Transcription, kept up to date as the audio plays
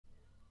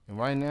And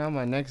right now,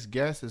 my next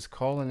guest is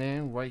calling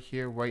in right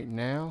here, right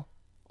now,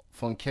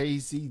 from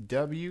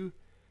KZW.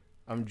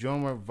 I'm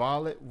joined with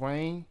Violet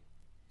Rayne,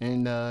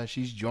 and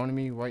she's joining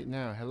me right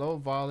now. Hello,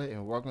 Violet,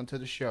 and welcome to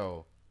the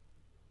show.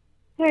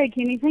 Hey,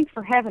 Kenny, thanks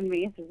for having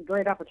me. This is a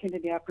great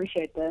opportunity. I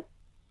appreciate that.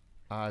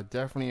 I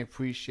definitely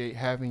appreciate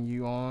having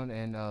you on,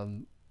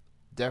 and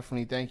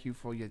definitely thank you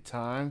for your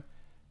time.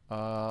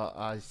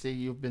 I see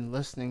you've been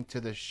listening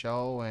to the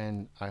show,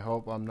 and I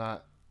hope I'm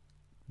not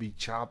be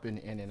chopping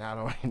in and out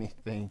or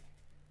anything.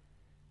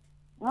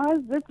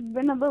 It's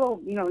been a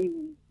little, you've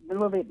been a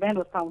little bit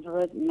bandwidth problems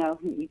with it.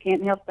 You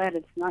can't help that.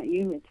 It's not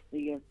you. It's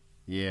the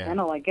Yeah,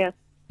 channel, I guess.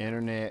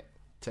 internet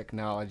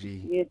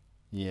technology. It,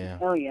 Yeah.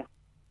 oh, yeah.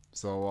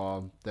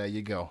 So there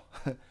you go.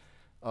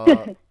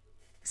 uh,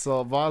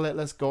 so Violet,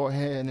 let's go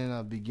ahead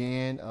and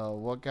begin.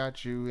 What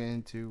got you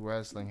into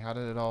wrestling? How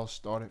did it all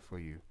started for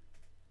you?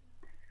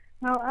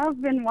 Well,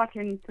 I've been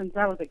watching since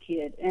I was a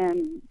kid.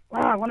 And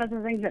one of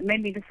the things that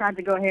made me decide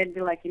to go ahead and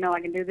be like,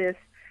 I can do this,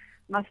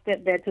 my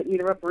stepdad took me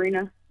to Rupp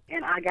Arena,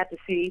 and I got to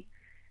see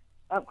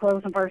up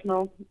close and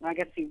personal. I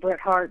got to see Bret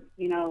Hart,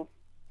 and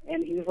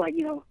he was like,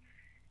 you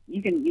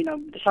can,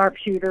 the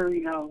sharpshooter,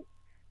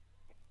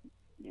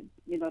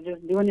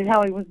 just doing it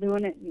how he was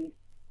doing it, and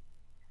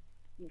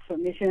the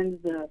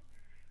submissions, the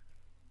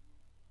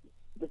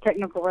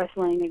technical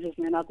wrestling. It just,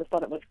 man, I just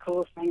thought it was the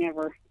coolest thing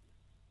ever.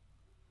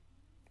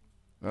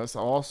 That's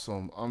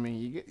awesome. I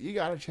mean, you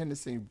got a chance to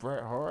see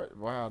Bret Hart.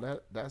 Wow,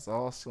 that's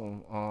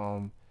awesome.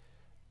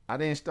 I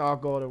didn't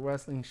start going to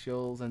wrestling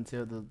shows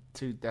until the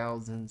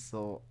 2000s,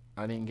 so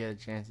I didn't get a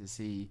chance to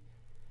see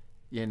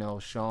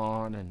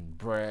Sean and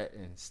Brett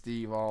and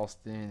Steve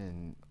Austin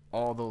and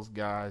all those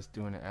guys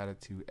during the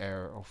Attitude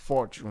Era,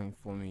 unfortunately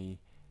for me.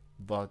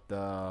 But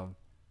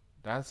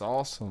that's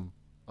awesome,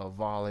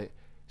 Violet.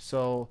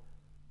 So,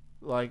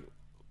 like,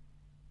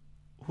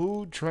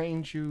 who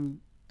trained you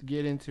to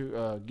get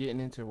into getting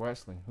into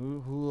wrestling?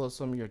 Who are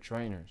some of your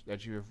trainers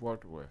that you have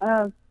worked with?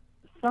 Uh,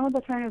 some of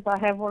the trainers I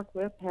have worked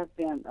with have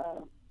been,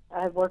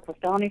 I have worked with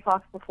Donnie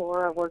Fox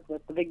before. I've worked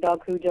with the Big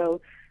Dog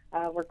Cujo.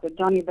 I've worked with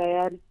Johnny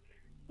Bad,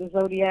 the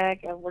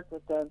Zodiac. I've worked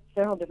with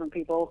several different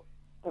people.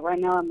 But right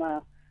now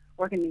I'm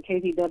working in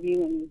KZW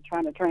and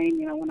trying to train,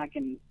 when I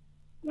can,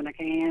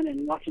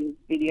 and watching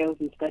videos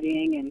and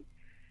studying. And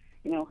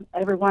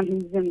everyone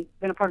who's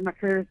been a part of my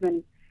career has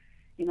been,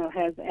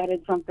 has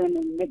added something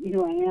and made me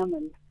who I am.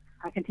 And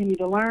I continue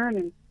to learn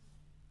and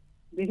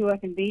be who I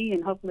can be,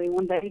 and hopefully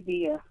one day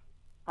be a.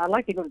 I'd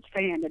like to go to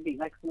Japan. That'd be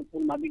like one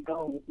of my big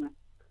goals.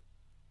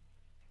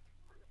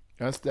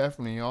 That's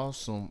definitely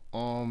awesome.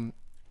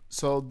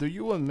 So do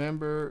you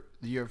remember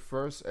your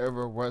first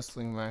ever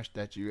wrestling match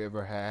that you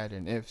ever had,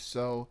 and if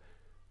so,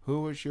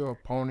 who was your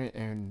opponent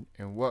and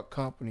what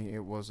company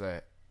it was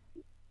at?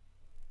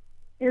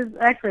 It was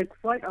actually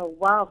quite a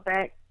while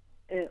back.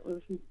 It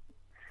was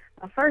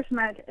my first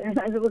match.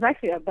 It was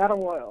actually a battle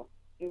royal.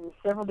 It was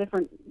several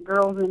different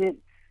girls in it.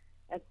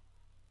 I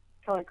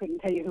probably couldn't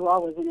tell you who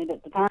all was in it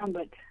at the time,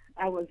 but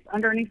I was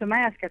underneath the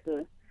mask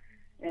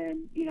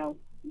and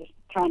just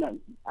trying to.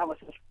 I was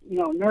just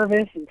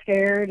nervous and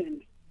scared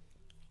and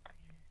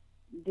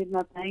did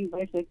my thing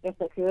basically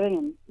best I could,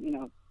 and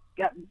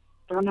got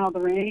thrown out of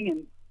the ring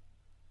and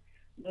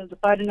lived to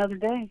fight another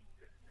day.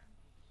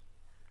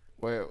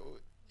 Well,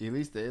 at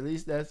least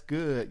that's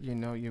good. You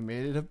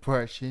made an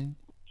impression.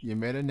 You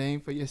made a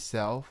name for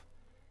yourself,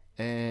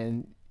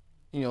 and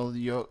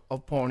your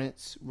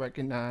opponents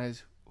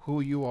recognize who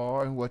you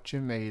are and what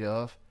you're made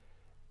of.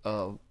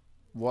 Uh,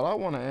 what I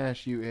want to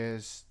ask you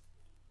is,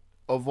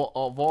 of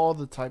all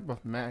the type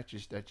of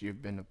matches that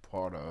you've been a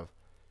part of,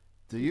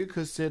 do you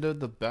consider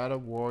the Battle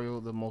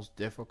Royal the most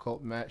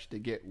difficult match to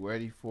get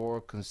ready for,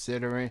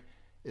 considering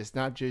it's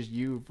not just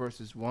you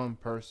versus one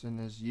person,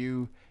 it's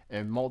you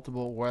and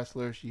multiple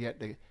wrestlers?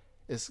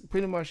 It's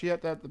pretty much you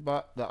have to have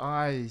the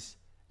eyes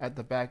at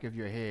the back of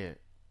your head.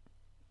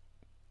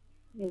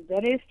 Yes,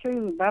 that is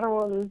true. Battle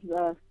royal is,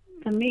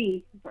 to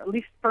me, or at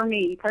least for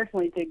me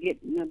personally, to get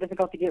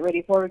difficult to get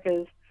ready for,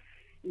 because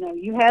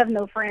you have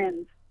no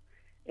friends.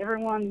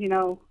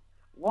 Everyone's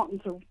wanting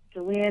to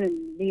win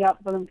and be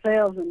out for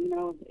themselves, and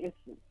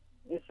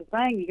it's a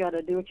thing. You got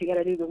to do what you got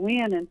to do to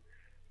win, and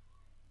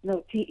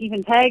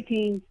even tag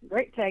teams,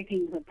 great tag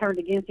teams, have turned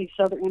against each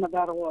other in a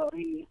battle royal.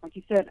 And like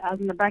you said, eyes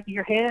in the back of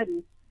your head,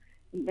 and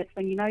next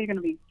thing you know, you're going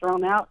to be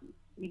thrown out,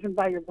 even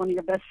by one of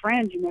your best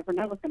friends. You never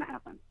know what's going to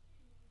happen.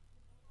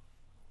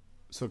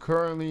 So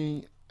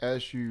currently,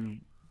 as you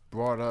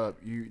brought up,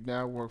 you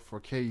now work for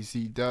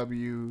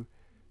KCW.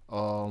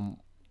 Um,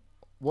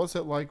 what's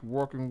it like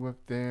working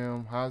with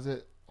them? How's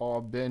it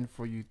all been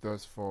for you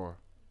thus far?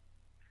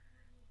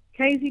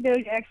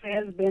 KZW actually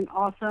has been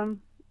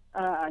awesome.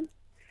 Uh,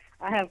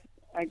 I have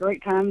a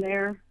great time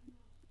there.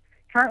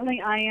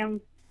 Currently, I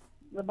am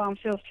the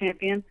Bombshells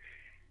champion,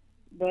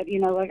 but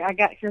like I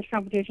got fierce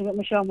competition with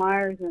Michelle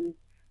Myers and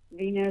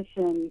Venus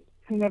and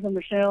whomever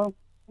Michelle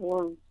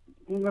or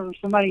whomever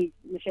somebody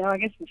Michelle. I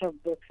guess Michelle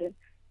books it.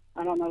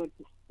 I don't know.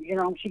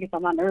 She gets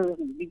on my nerves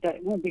and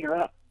won't beat her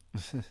up.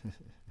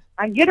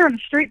 I can get her in a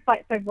street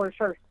fight February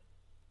 1st.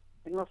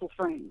 in Russell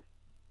Springs.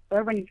 So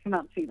everybody needs to come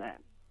out and see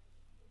that.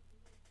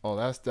 Oh,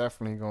 that's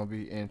definitely going to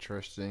be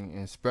interesting,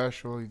 and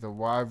especially the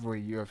rivalry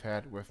you have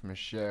had with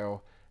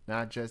Michelle,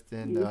 not just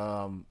Mhm.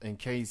 in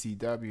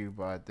KCW,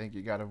 but I think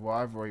you got a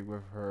rivalry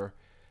with her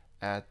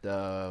at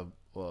the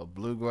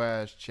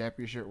Bluegrass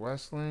Championship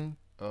Wrestling.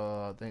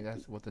 I think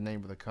that's what the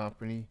name of the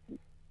company.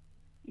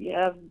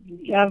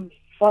 I've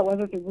fought with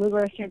her through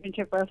Bluegrass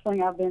Championship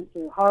Wrestling. I've been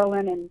to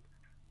Harlan and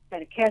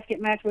had a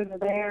casket match with her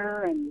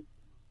there, and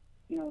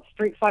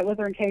street fight with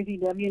her in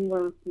KZW, and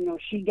where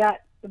she got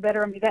the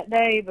better of me that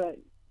day, but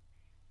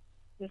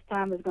this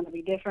time is going to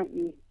be different,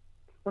 and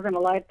we're going to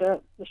light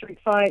the street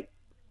fight.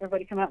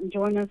 Everybody come out and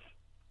join us.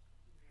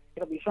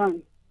 It'll be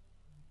fun.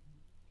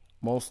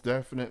 Most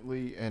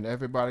definitely, and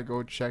everybody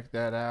go check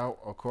that out.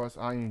 Of course,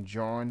 I am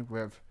joined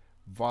with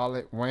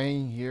Violet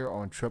Rayne here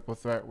on Triple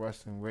Threat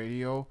Wrestling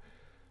Radio.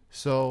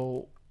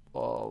 So,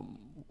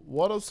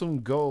 what are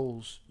some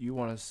goals you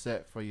want to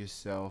set for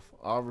yourself?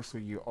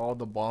 Obviously, you're all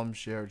the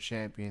bombshell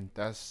champion.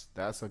 That's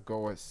a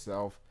goal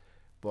itself.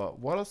 But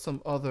what are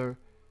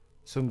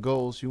some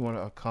goals you want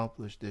to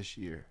accomplish this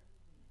year?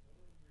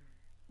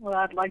 Well,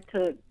 I'd like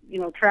to,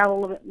 travel a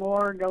little bit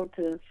more, go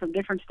to some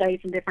different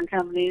states and different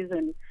companies,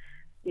 and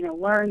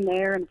learn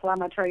there and fly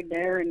my trade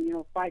there,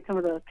 and fight some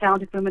of the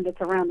talented women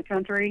that's around the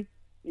country.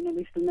 At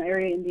least in the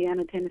area,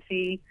 Indiana,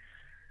 Tennessee,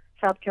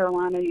 South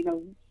Carolina,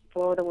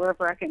 Florida,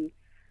 wherever I can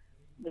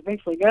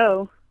eventually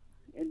go.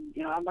 And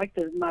I'd like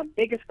to. My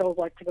biggest goal is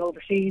like to go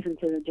overseas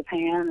into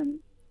Japan, and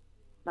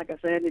like I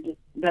said,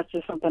 that's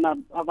just something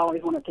I've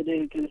always wanted to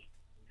do because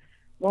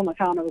Will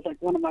Nakano was like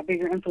one of my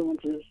bigger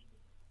influences.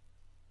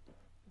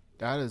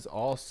 That is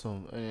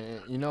awesome,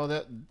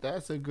 and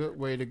that's a good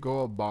way to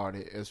go about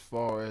it. As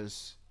far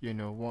as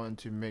wanting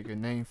to make a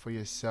name for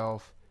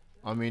yourself.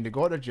 I mean, to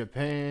go to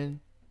Japan,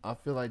 I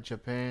feel like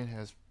Japan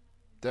has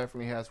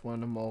definitely has one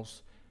of the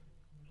most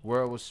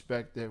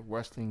well-respected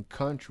wrestling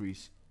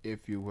countries,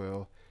 if you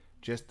will.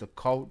 Just the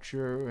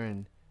culture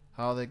and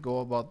how they go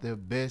about their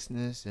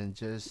business, and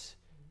just,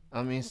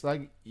 I mean, it's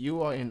like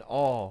you are in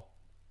awe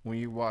when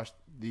you watch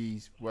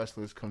these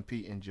wrestlers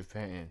compete in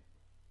Japan.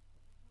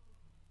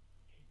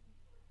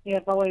 Yeah,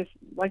 I've always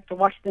liked to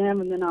watch them,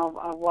 and then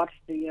I'll watch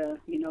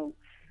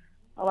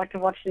I like to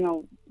watch the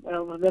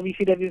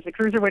WCW's the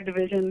cruiserweight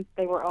division.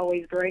 They were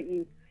always great,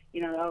 and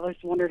I always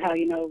wondered how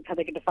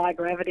they could defy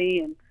gravity,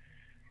 and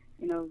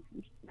you know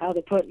how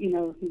they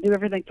do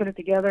everything, put it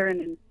together,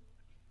 and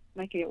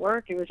making it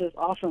work. It was just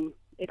awesome.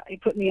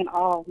 It put me in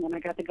awe when I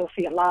got to go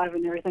see it live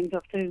and everything's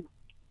up too.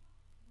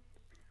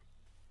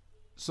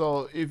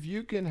 So, if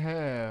you can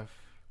have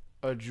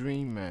a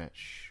dream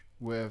match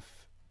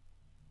with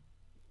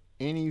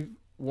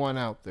anyone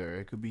out there,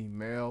 it could be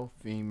male,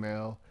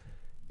 female,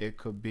 it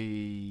could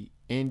be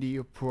indie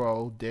or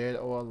pro, dead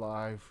or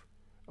alive.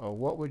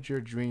 What would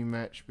your dream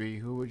match be?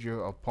 Who would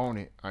your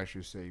opponent, I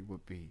should say,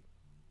 would be?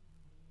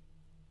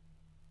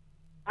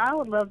 I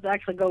would love to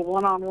actually go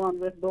one on one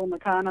with Bull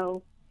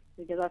Nakano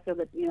because I feel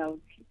that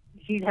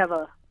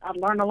I'd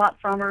learn a lot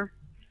from her,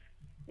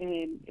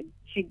 and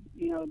she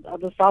I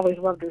just always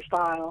loved her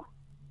style.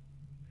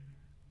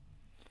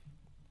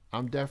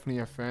 I'm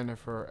definitely a fan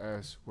of her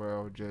as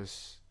well.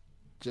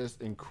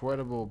 Just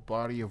incredible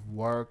body of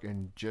work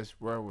and just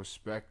well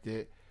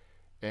respected.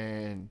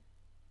 And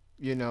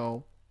you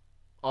know,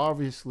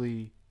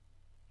 obviously,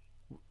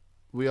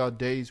 we are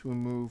days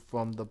removed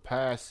from the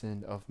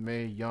passing of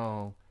Mae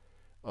Young,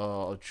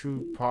 a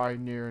true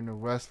pioneer in the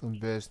wrestling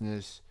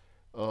business.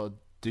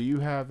 Do you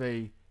have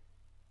a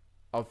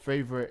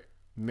favorite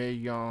Mae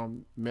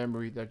Young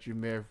memory that you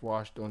may have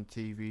watched on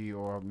TV,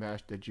 or a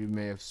match that you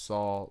may have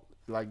saw?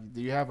 Like,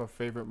 do you have a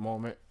favorite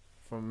moment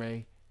from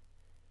Mae?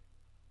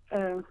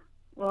 Uh,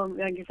 well,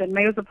 like you said,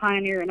 May was a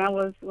pioneer, and I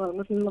was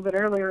listening a little bit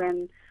earlier,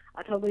 and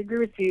I totally agree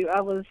with you.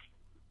 I was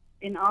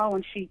in awe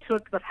when she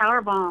took the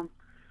power bomb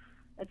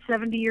at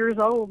 70 years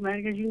old,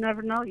 man, because you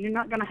never know. You're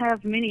not going to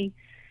have many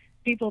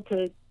people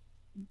to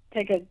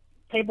take a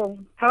table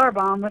power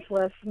bomb, much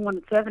less one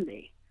at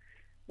 70.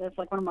 That's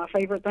like one of my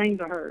favorite things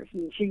of hers.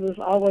 And she was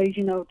always,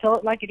 tell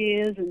it like it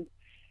is and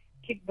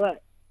kick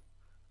butt.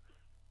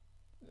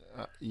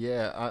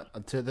 Yeah,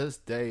 to this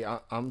day,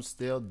 I'm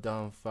still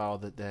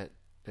dumbfounded that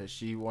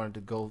she wanted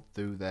to go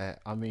through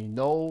that. I mean,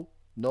 no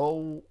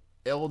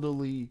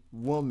elderly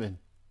woman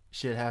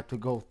should have to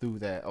go through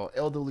that, or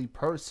elderly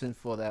person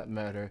for that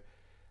matter.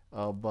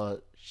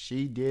 But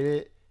she did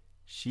it.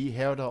 She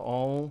held her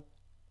own,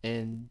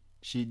 and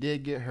she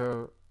did get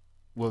her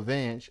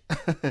revenge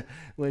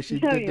when she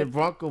Oh, did the yeah.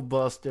 Bronco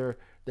Buster.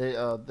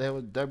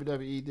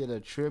 WWE did a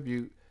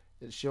tribute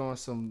showing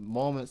some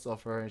moments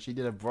of her, and she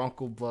did a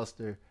Bronco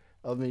Buster.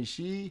 I mean,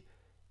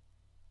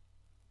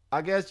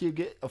 I guess you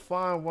get a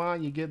fine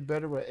wine, you get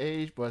better with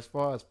age, but as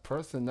far as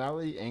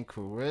personality and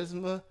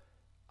charisma,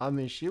 I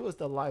mean, she was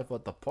the life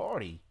of the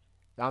party.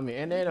 I mean,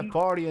 and then a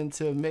party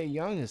until Mae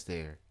Young is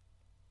there.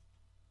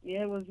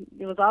 Yeah, it was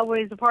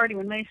always a party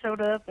when May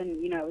showed up, and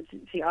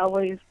she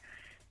always,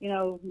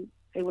 and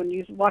when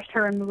you watched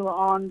her and Moolah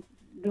on,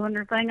 doing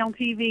their thing on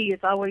TV,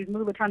 it's always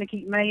Moolah trying to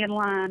keep May in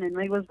line, and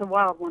May was the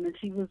wild one, and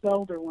she was the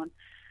older one.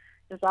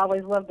 Just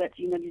always loved that.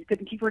 You know, you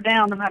couldn't keep her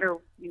down no matter,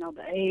 you know,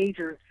 the age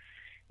or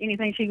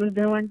anything she was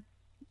doing.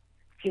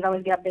 She'd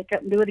always got back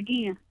up and do it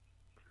again.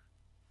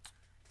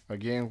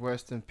 Again,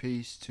 rest in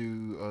peace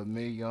to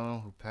Mae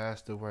Young, who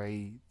passed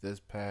away this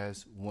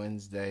past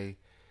Wednesday.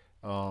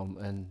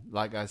 And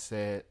like I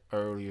said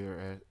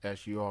earlier,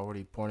 as you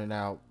already pointed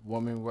out,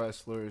 women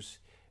wrestlers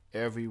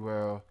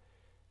everywhere.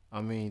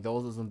 I mean,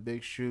 those are some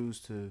big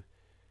shoes to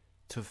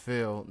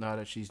fill now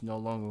that she's no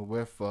longer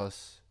with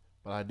us.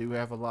 But I do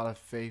have a lot of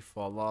faith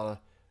for a lot of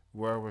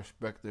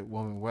well-respected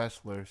women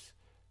wrestlers,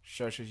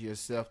 such as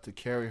yourself, to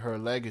carry her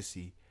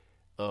legacy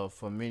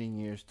for many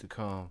years to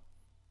come.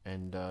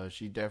 And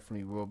she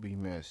definitely will be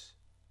missed.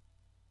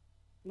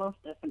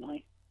 Most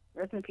definitely.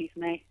 Rest in peace,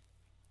 May.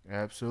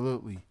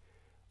 Absolutely.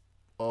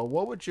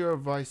 What would your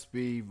advice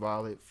be,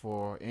 Violet,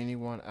 for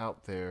anyone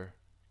out there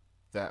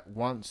that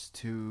wants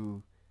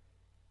to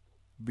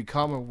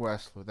become a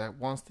wrestler, that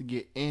wants to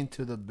get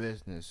into the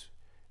business?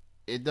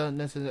 It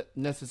doesn't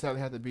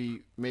necessarily have to be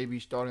maybe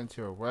starting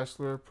to a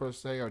wrestler per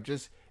se, or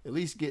just at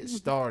least get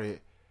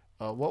started.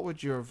 What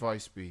would your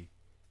advice be?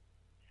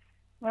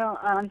 Well,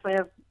 honestly,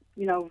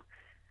 you know,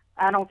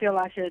 I don't feel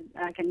I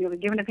can really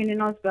give an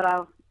opinion on this,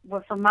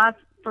 but from my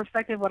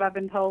perspective, what I've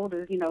been told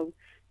is, you know,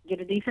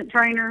 get a decent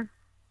trainer,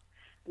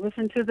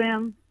 listen to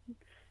them,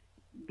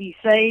 be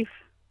safe,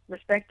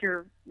 respect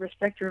your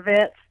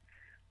vets,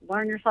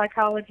 learn your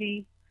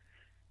psychology,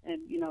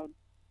 and, you know,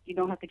 you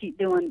don't have to keep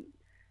doing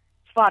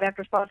spot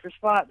after spot after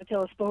spot to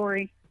tell a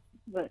story.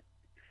 But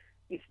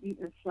if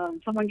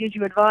someone gives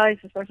you advice,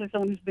 especially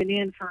someone who's been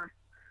in for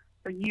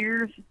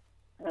years,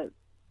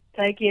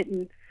 take it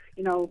and,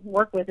 you know,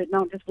 work with it.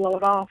 Don't just blow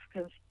it off,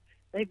 because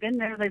they've been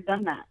there, they've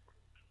done that.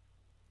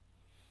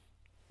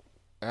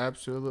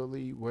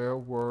 Absolutely, where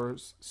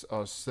words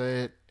are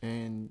said,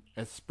 and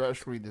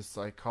especially the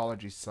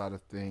psychology side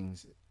of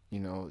things. You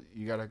know,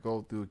 you got to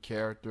go through a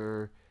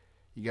character,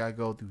 you got to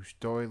go through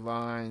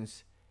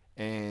storylines,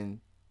 and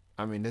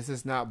I mean, this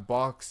is not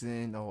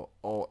boxing or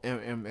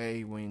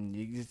MMA when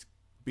you just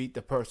beat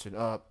the person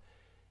up.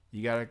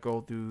 You got to go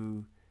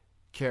through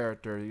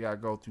character, you got to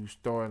go through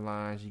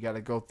storylines, you got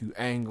to go through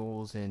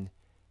angles, and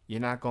you're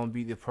not going to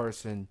be the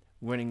person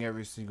winning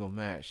every single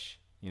match.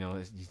 You know,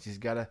 you just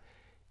got to.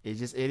 It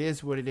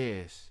is what it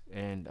is,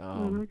 and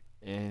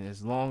and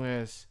as long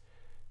as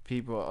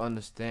people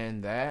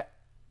understand that,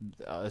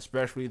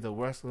 especially the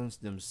wrestlers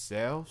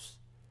themselves,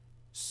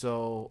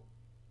 so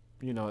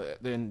you know,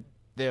 then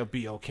they'll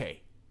be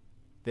okay.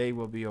 They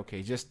will be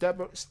okay. Just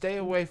stay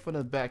away from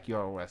the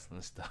backyard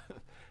wrestling stuff.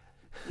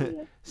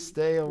 Yeah.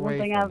 Stay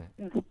away from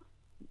it.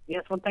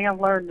 Yes, one thing I've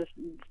learned is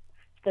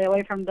stay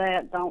away from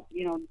that. Don't,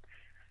 you know,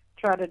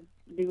 try to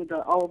do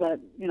all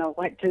that, you know,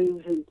 white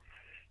tubes and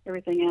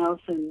everything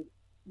else, and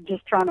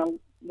just trying to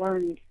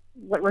learn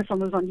what wrestling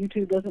moves on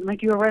YouTube doesn't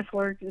make you a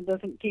wrestler. It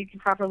doesn't keep you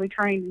properly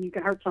trained, and you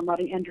can hurt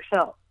somebody and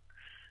yourself.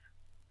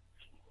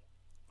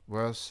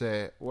 Well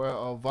said.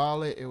 Well,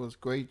 Violet, it was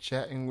great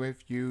chatting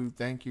with you.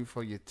 Thank you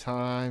for your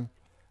time.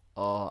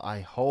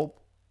 I hope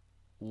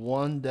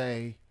one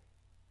day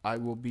I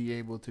will be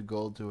able to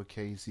go to a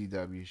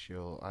KCW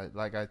show.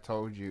 Like I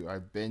told you,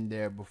 I've been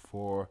there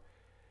before.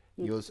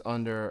 It was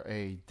under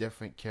a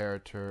different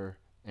character,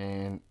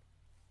 and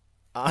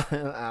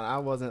I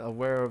wasn't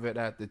aware of it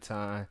at the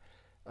time,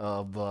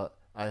 but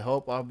I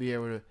hope I'll be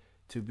able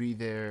to be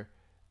there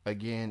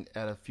again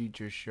at a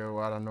future show.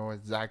 I don't know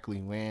exactly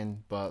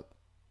when, but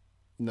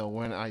you know,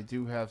 when I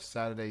do have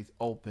Saturdays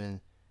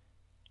open,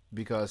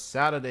 because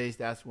Saturdays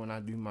that's when I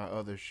do my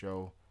other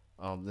show.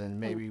 Then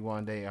maybe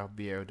one day I'll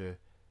be able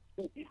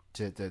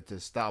to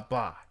stop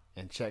by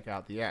and check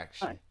out the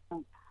action.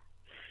 All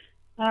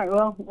right.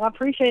 Well, I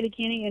appreciate it,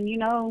 Kenny, and you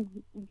know,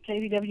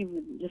 KCW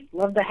would just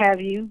love to have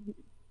you.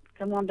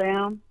 Come on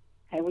down.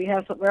 Hey, we're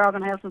all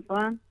going to have some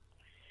fun.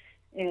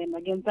 And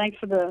again, thanks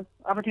for the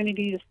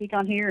opportunity to speak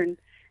on here. And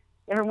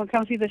everyone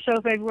come see the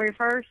show February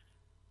 1st.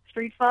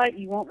 Street Fight.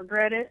 You won't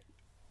regret it.